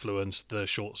must have influenced the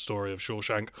short story of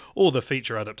Shawshank or the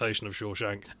feature adaptation of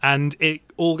Shawshank, and it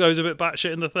all goes a bit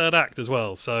batshit in the third act as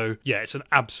well. So yeah, it's an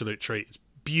absolute treat. It's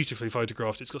beautifully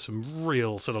photographed. It's got some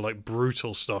real sort of like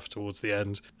brutal stuff towards the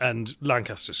end, and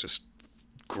Lancaster's just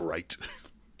great.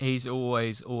 He's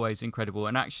always incredible.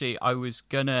 And actually, I was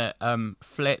gonna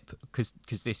flip because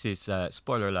this is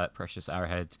spoiler alert, Precious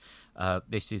Arrowhead.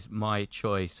 This is my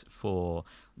choice for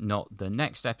not the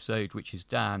next episode, which is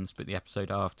Dan's, but the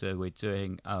episode after. We're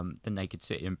doing the Naked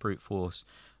City and Brute Force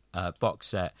box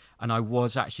set, and I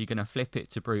was actually going to flip it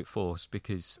to Brute Force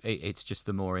because it's just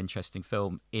the more interesting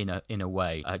film in a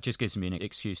way. It just gives me an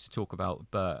excuse to talk about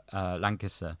Burt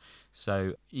Lancaster.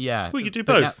 So yeah, we could do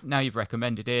both. Now you've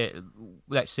recommended it,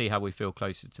 let's see how we feel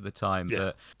closer to the time. Yeah.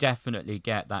 But definitely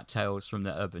get that Tales from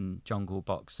the Urban Jungle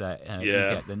box set. You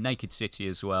get the Naked City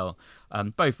as well.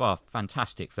 Both are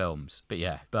fantastic films. But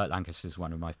yeah, Burt Lancaster is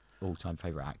one of my all-time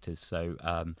favourite actors, so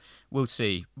we'll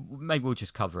see. Maybe we'll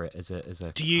just cover it as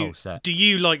a whole set. Do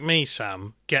you, like me,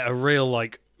 Sam, get a real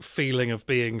like feeling of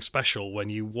being special when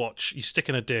you stick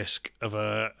in a disc of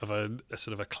a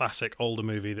sort of a classic older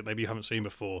movie that maybe you haven't seen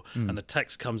before, and the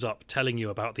text comes up telling you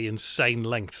about the insane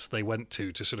lengths they went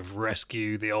to sort of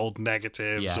rescue the old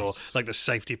negatives, or like the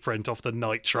safety print off the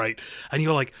nitrate, and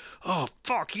you're like, oh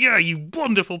fuck yeah, you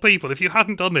wonderful people, if you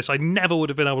hadn't done this I never would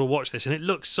have been able to watch this, and it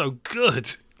looks so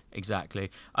good. Exactly.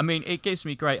 I mean, it gives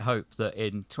me great hope that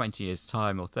in 20 years'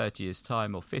 time, or 30 years'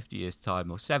 time, or 50 years'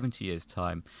 time, or 70 years'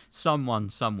 time, someone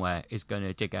somewhere is going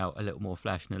to dig out a little more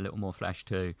Flash and a little more Flash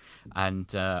 2,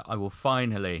 and I will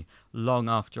finally, long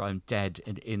after I'm dead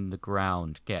and in the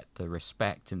ground, get the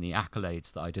respect and the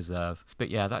accolades that I deserve. But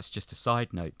yeah, that's just a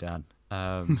side note, Dan.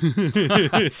 And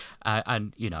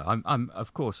you know, I'm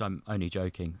of course I'm only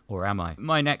joking, or am I?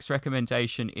 My next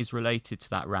recommendation is related to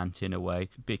that rant in a way,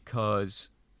 because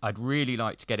I'd really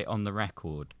like to get it on the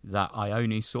record that I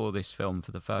only saw this film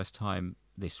for the first time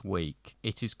this week.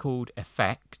 It is called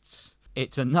Effects.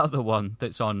 It's another one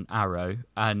that's on Arrow,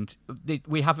 and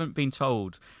we haven't been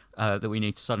told that we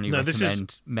need to suddenly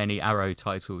recommend many Arrow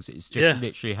titles. It's just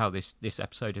literally how this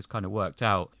episode has kind of worked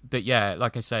out. But yeah,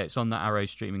 like I say, it's on the Arrow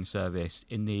streaming service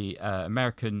in the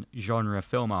American Genre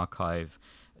Film Archive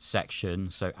section,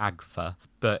 so AGFA.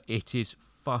 But it is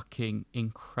fucking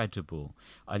incredible.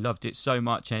 I loved it so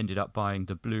much, I ended up buying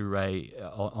the Blu-ray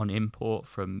on import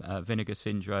from Vinegar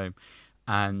Syndrome.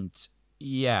 And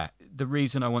yeah, the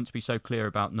reason I want to be so clear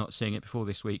about not seeing it before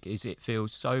this week is it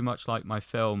feels so much like my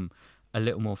film A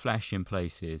Little More Flesh in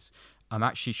places. I'm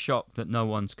actually shocked that no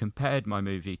one's compared my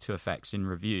movie to Effects in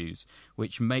reviews,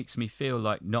 which makes me feel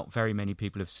like not very many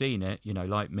people have seen it, you know,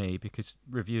 like me, because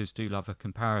reviewers do love a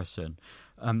comparison.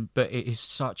 But it is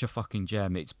such a fucking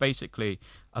gem. It's basically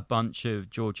a bunch of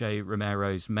George A.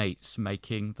 Romero's mates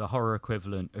making the horror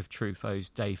equivalent of Truffaut's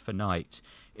Day for Night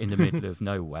in the middle of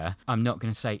nowhere. I'm not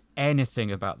going to say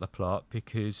anything about the plot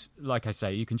because, like I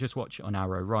say, you can just watch it on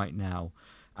Arrow right now.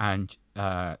 And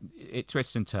it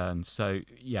twists and turns. So,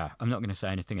 yeah, I'm not going to say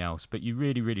anything else. But you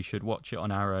really, really should watch it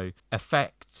on Arrow.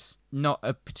 Effects, not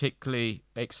a particularly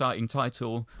exciting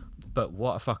title, but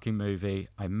what a fucking movie.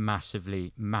 I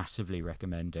massively, massively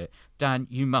recommend it. Dan,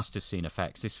 you must have seen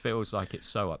Effects. This feels like it's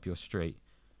so up your street.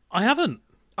 I haven't.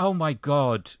 Oh, my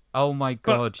God. Oh, my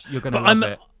God. You're going to love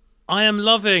it. I am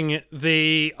loving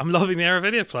the Arrow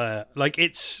video player. Like,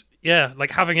 it's, yeah,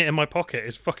 like having it in my pocket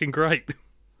is fucking great.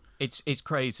 It's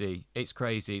crazy. It's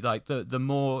crazy. Like the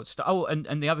more stuff. Oh,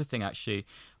 and the other thing actually,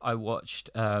 I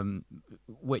watched,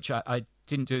 which I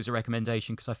didn't do as a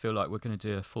recommendation because I feel like we're going to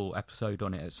do a full episode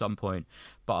on it at some point.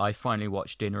 But I finally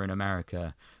watched Dinner in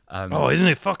America. Isn't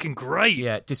it fucking great?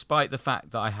 Yeah. Despite the fact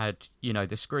that I had, you know,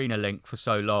 the screener link for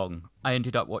so long, I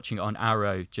ended up watching it on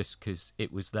Arrow just because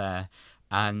it was there,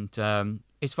 and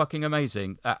it's fucking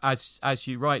amazing. As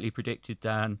you rightly predicted,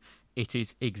 Dan, it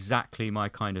is exactly my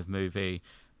kind of movie.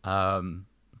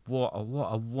 What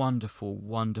a wonderful,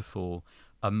 wonderful,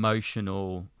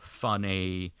 emotional,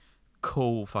 funny,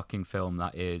 cool fucking film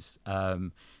that is.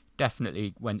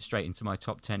 Definitely went straight into my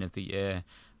top 10 of the year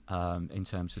in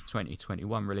terms of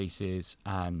 2021 releases,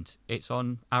 and it's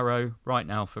on Arrow right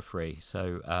now for free.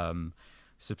 So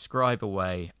subscribe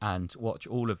away and watch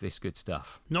all of this good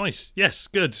stuff. Nice. Yes,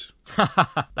 good.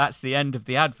 That's the end of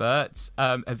the adverts.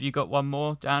 Have you got one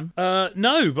more, Dan?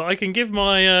 No, but I can give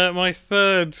my my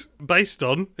third based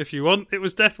on, if you want. It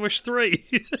was Death Wish 3.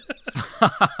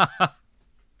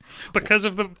 Because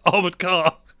of the armoured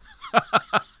car.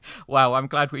 Wow, I'm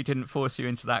glad we didn't force you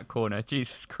into that corner.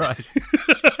 Jesus Christ.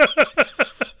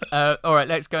 All right,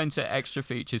 let's go into extra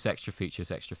features. Extra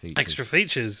features.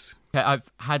 Okay,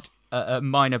 I've had a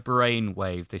minor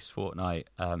brainwave this fortnight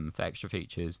for extra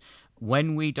features.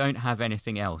 When we don't have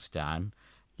anything else, Dan.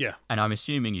 Yeah. And I'm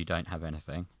assuming you don't have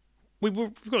anything. We've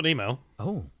got an email.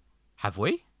 Oh, have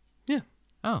we? Yeah.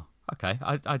 Oh, okay.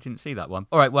 I didn't see that one.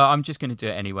 All right, well, I'm just going to do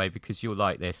it anyway because you'll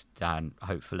like this, Dan,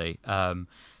 hopefully.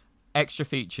 Extra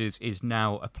features is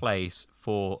now a place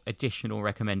for additional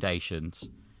recommendations.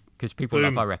 Because people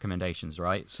love our recommendations,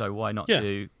 right? So why not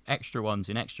do extra ones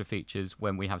in extra features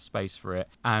when we have space for it?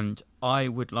 And I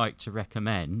would like to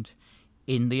recommend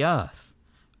In the Earth,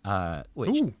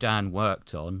 which Dan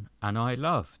worked on and I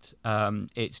loved.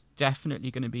 It's definitely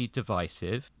going to be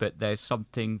divisive, but there's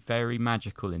something very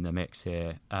magical in the mix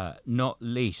here. Not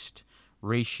least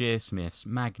Reece Shearsmith's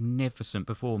magnificent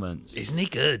performance. Isn't he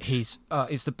good? He's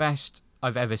the best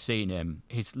I've ever seen him.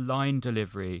 His line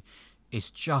delivery is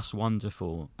just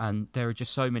wonderful, and there are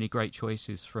just so many great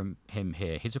choices from him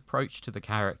here. His approach to the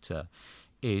character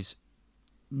is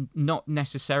not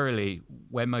necessarily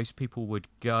where most people would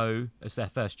go as their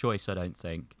first choice, I don't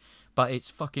think, but it's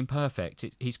fucking perfect.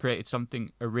 He's created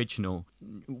something original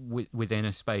within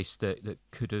a space that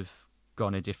could have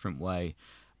gone a different way.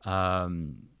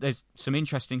 There's some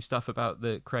interesting stuff about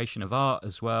the creation of art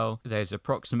as well. There's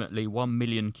approximately 1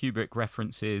 million Kubrick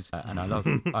references, and I love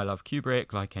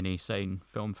Kubrick, like any sane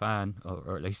film fan,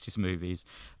 or at least his movies.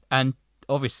 And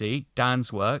obviously,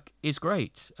 Dan's work is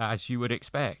great, as you would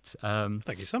expect.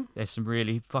 Thank you, Sam. There's some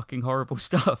really fucking horrible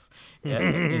stuff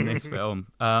in this film.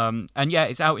 And yeah,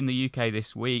 it's out in the UK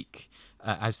this week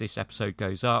as this episode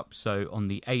goes up, so on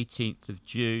the 18th of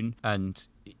June. And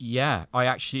yeah, I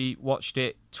actually watched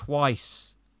it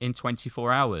twice in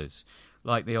 24 hours,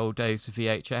 like the old days of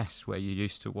VHS, where you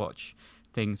used to watch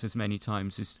things as many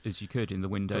times as you could in the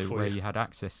window where you had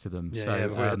access to them. Yeah, so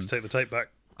before you had to take the tape back.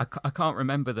 I can't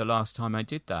remember the last time I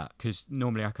did that, because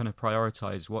normally I kind of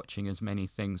prioritise watching as many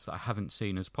things that I haven't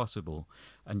seen as possible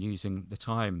and using the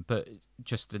time. But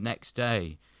just the next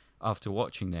day after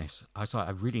watching this, I was like,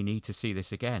 I really need to see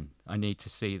this again. I need to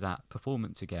see that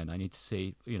performance again. I need to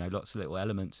see, lots of little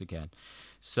elements again.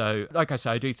 So, like I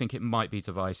say, I do think it might be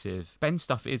divisive. Ben's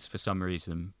stuff is for some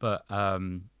reason, but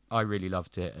I really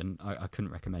loved it, and I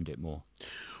couldn't recommend it more.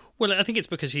 Well, I think it's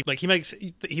because he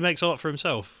makes art for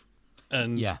himself.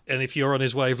 And if you're on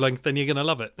his wavelength, then you're going to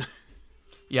love it.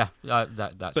 Yeah,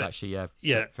 that's actually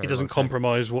he doesn't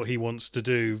compromise what he wants to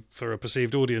do for a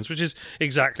perceived audience, which is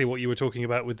exactly what you were talking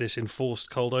about with this enforced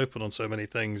cold open on so many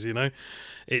things.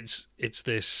 It's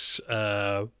this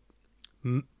like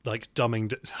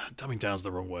dumbing down's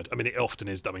the wrong word. I mean, it often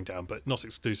is dumbing down, but not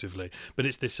exclusively. But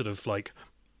it's this sort of like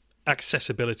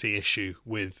accessibility issue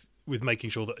with making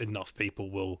sure that enough people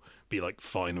will be like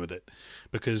fine with it,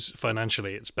 because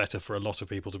financially it's better for a lot of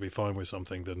people to be fine with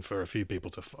something than for a few people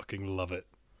to fucking love it.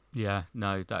 Yeah,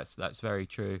 no, that's very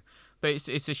true. But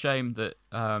it's a shame that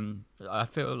I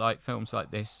feel like films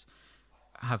like this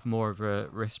have more of a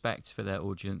respect for their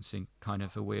audience in kind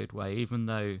of a weird way, even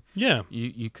though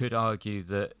you could argue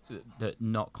that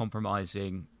not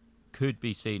compromising could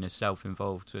be seen as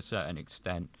self-involved to a certain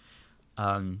extent.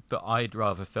 But I'd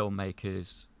rather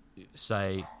filmmakers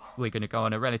say, we're going to go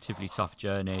on a relatively tough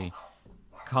journey,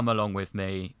 come along with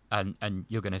me, and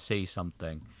you're going to see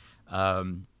something.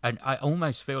 And I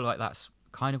almost feel like that's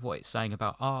kind of what it's saying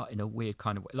about art in a weird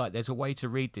kind of way. Like, there's a way to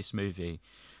read this movie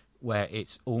where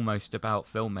it's almost about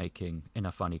filmmaking in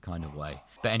a funny kind of way.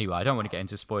 But anyway, I don't want to get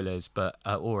into spoilers, but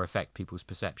or affect people's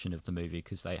perception of the movie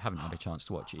because they haven't had a chance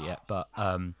to watch it yet. But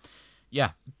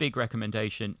yeah, big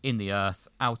recommendation. In the Earth,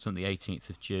 out on the 18th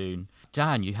of June.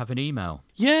 Dan, you have an email.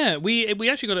 Yeah, we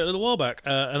actually got it a little while back,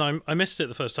 and I missed it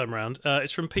the first time around.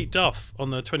 It's from Pete Duff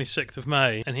on the 26th of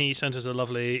May, and he sent us a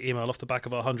lovely email off the back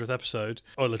of our 100th episode,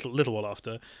 or a little while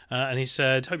after, and he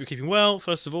said, hope you're keeping well.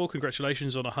 First of all,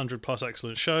 congratulations on 100 plus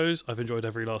excellent shows. I've enjoyed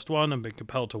every last one and been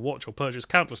compelled to watch or purchase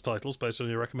countless titles based on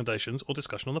your recommendations or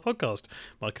discussion on the podcast.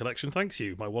 My collection thanks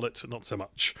you, my wallet not so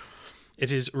much. It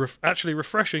is actually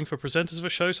refreshing for presenters of a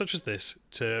show such as this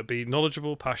to be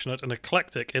knowledgeable, passionate, and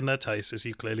eclectic in their tastes, as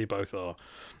you clearly both are.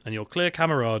 And your clear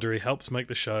camaraderie helps make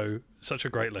the show such a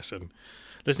great listen.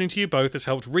 Listening to you both has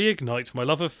helped reignite my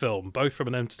love of film, both from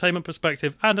an entertainment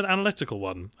perspective and an analytical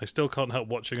one. I still can't help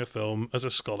watching a film as a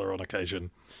scholar on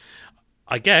occasion.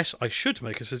 I guess I should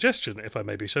make a suggestion, if I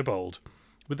may be so bold.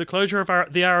 With the closure of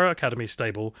the Arrow Academy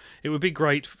stable, it would be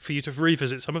great for you to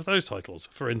revisit some of those titles.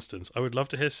 For instance, I would love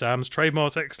to hear Sam's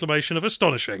trademark exclamation of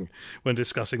astonishing when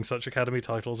discussing such Academy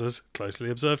titles as Closely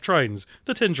Observed Trains,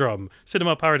 The Tin Drum,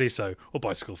 Cinema Paradiso, or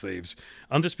Bicycle Thieves.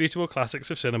 Undisputable classics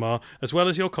of cinema, as well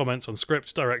as your comments on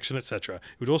script, direction, etc.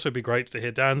 It would also be great to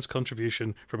hear Dan's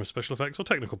contribution from a special effects or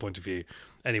technical point of view.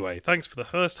 Anyway, thanks for the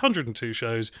first 102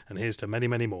 shows, and here's to many,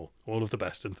 many more. All of the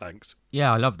best, and thanks.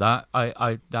 Yeah, I love that.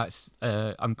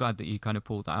 I'm glad that you kind of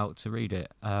pulled that out to read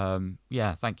it.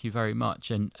 Yeah, thank you very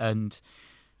much. And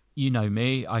you know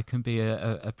me, I can be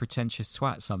a pretentious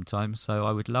twat sometimes, so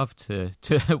I would love to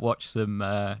watch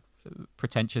some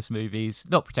pretentious movies.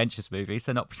 Not pretentious movies,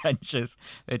 they're not pretentious.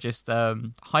 They're just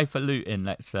highfalutin,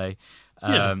 let's say.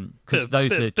 Because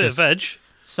those are just veg.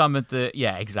 Some of the,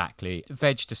 yeah, exactly.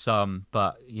 Veg to some,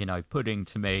 but, pudding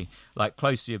to me. Like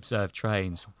Closely Observed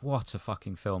Trains, what a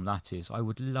fucking film that is. I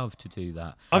would love to do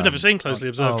that. I've never seen Closely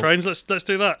Observed Trains. Let's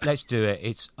do that. Let's do it.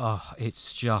 It's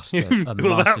just a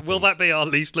masterpiece. Will that be our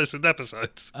least listened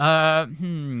episodes?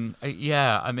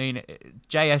 Yeah, I mean,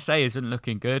 JSA isn't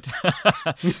looking good.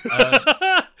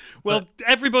 Well,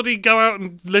 everybody go out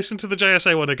and listen to the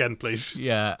JSA one again, please.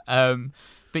 Yeah,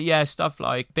 but yeah, stuff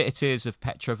like Bitter Tears of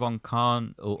Petra von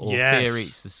Kant or yes. Fear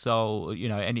Eats the Soul,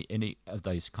 any of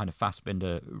those kind of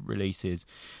Fassbinder releases.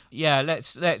 Yeah,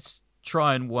 let's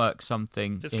try and work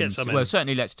something. Let's get some in. Well,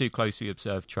 certainly let's do Closely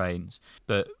Observed Trains,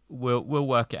 but we'll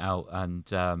work it out, and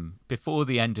before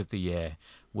the end of the year,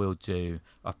 we'll do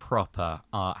a proper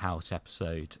art house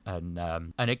episode, and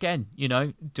again,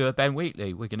 do a Ben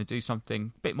Wheatley. We're going to do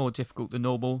something a bit more difficult than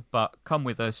normal, but come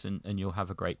with us, and you'll have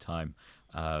a great time.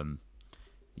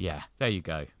 Yeah, there you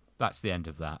go. That's the end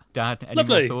of that. Dad, any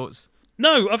more thoughts?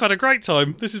 No, I've had a great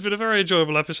time. This has been a very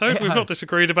enjoyable episode. We've not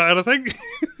disagreed about anything.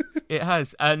 It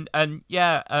has. And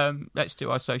yeah, let's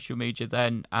do our social media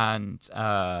then. And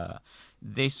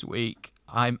this week,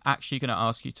 I'm actually going to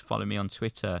ask you to follow me on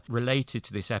Twitter related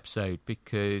to this episode,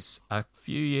 because a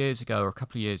few years ago, or a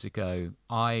couple of years ago,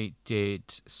 I did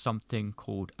something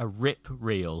called a rip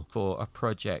reel for a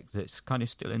project that's kind of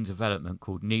still in development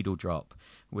called Needle Drop,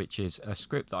 which is a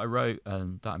script that I wrote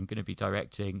and that I'm going to be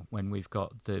directing when we've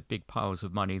got the big piles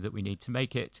of money that we need to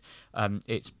make it.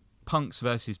 It's punks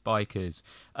versus bikers,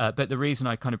 but the reason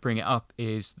I kind of bring it up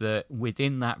is that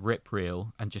within that rip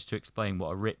reel, and just to explain what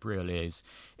a rip reel is,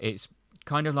 it's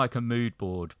kind of like a mood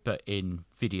board but in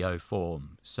video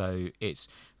form. So it's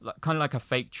kind of like a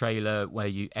fake trailer where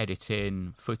you edit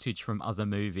in footage from other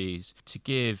movies to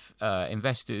give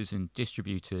investors and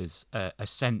distributors a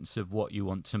sense of what you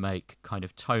want to make, kind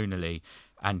of tonally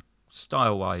and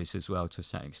style wise as well, to a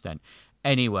certain extent.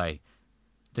 Anyway,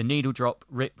 the Needle Drop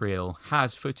rip reel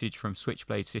has footage from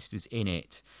Switchblade Sisters in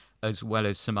it, as well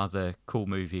as some other cool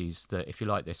movies that, if you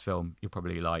like this film, you'll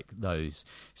probably like those.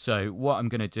 So what I'm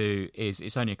going to do is,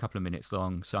 it's only a couple of minutes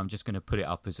long, so I'm just going to put it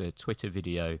up as a Twitter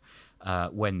video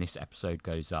when this episode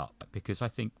goes up, because I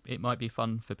think it might be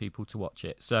fun for people to watch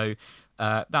it. So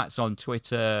that's on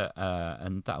Twitter,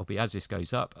 and that'll be, as this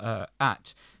goes up,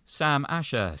 at Sam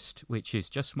Ashurst, which is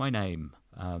just my name.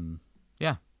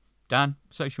 Yeah. Dan,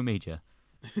 social media.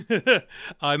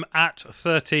 I'm at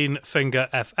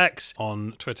 13fingerfx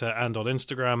on Twitter and on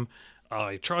Instagram.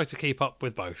 I try to keep up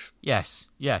with both. Yes,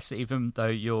 even though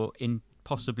you're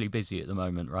impossibly busy at the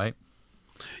moment, right?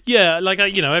 Yeah, like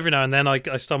every now and then I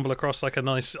stumble across like a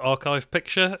nice archive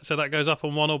picture, so that goes up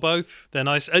on one or both. They're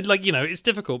nice. It's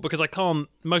difficult because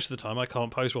most of the time I can't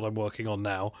post what I'm working on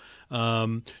now.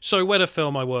 So when a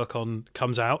film I work on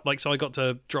comes out, so I got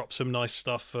to drop some nice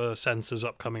stuff for Censor's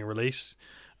upcoming release.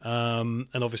 And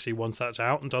obviously once that's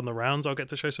out and done the rounds, I'll get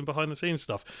to show some behind the scenes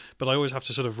stuff, but I always have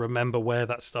to sort of remember where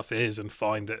that stuff is and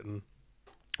find it and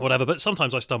whatever. But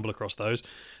sometimes I stumble across those.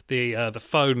 The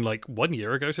phone, 1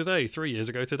 year ago today, 3 years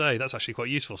ago today, that's actually quite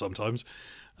useful sometimes.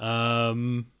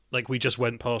 We just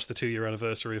went past the 2-year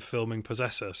anniversary of filming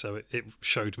Possessor, so it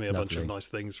showed me a bunch of nice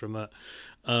things from that.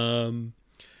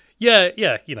 Yeah,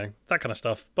 that kind of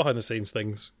stuff, behind the scenes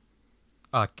things.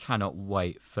 I cannot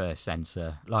wait for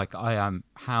Censor. I am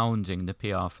hounding the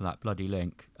PR for that bloody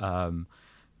link.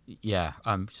 Yeah,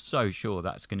 I'm so sure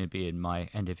that's going to be in my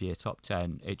end of year top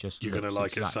 10. It just You're looks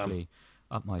like exactly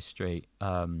up my street.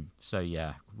 So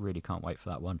yeah, really can't wait for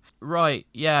that one. Right,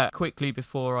 yeah, quickly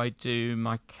before I do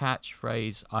my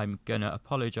catchphrase, I'm going to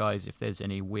apologise if there's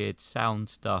any weird sound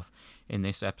stuff in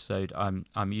this episode.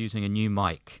 I'm using a new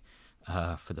mic.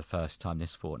 For the first time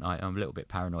this fortnight. I'm a little bit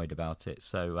paranoid about it,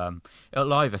 so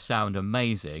it'll either sound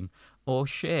amazing or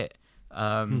shit.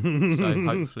 So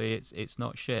hopefully it's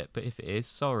not shit, but if it is,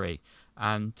 sorry.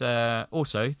 And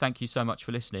also, thank you so much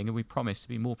for listening, and we promise to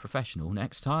be more professional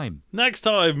next time. Next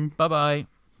time. Bye-bye.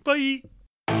 Bye.